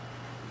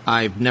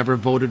I've never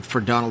voted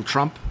for Donald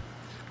Trump.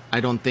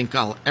 I don't think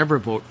I'll ever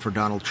vote for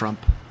Donald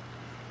Trump.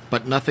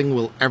 But nothing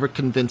will ever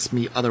convince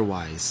me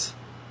otherwise.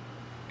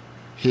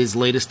 His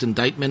latest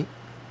indictment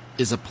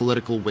is a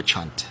political witch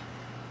hunt.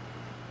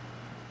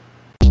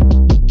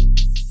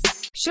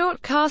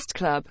 Shortcast Club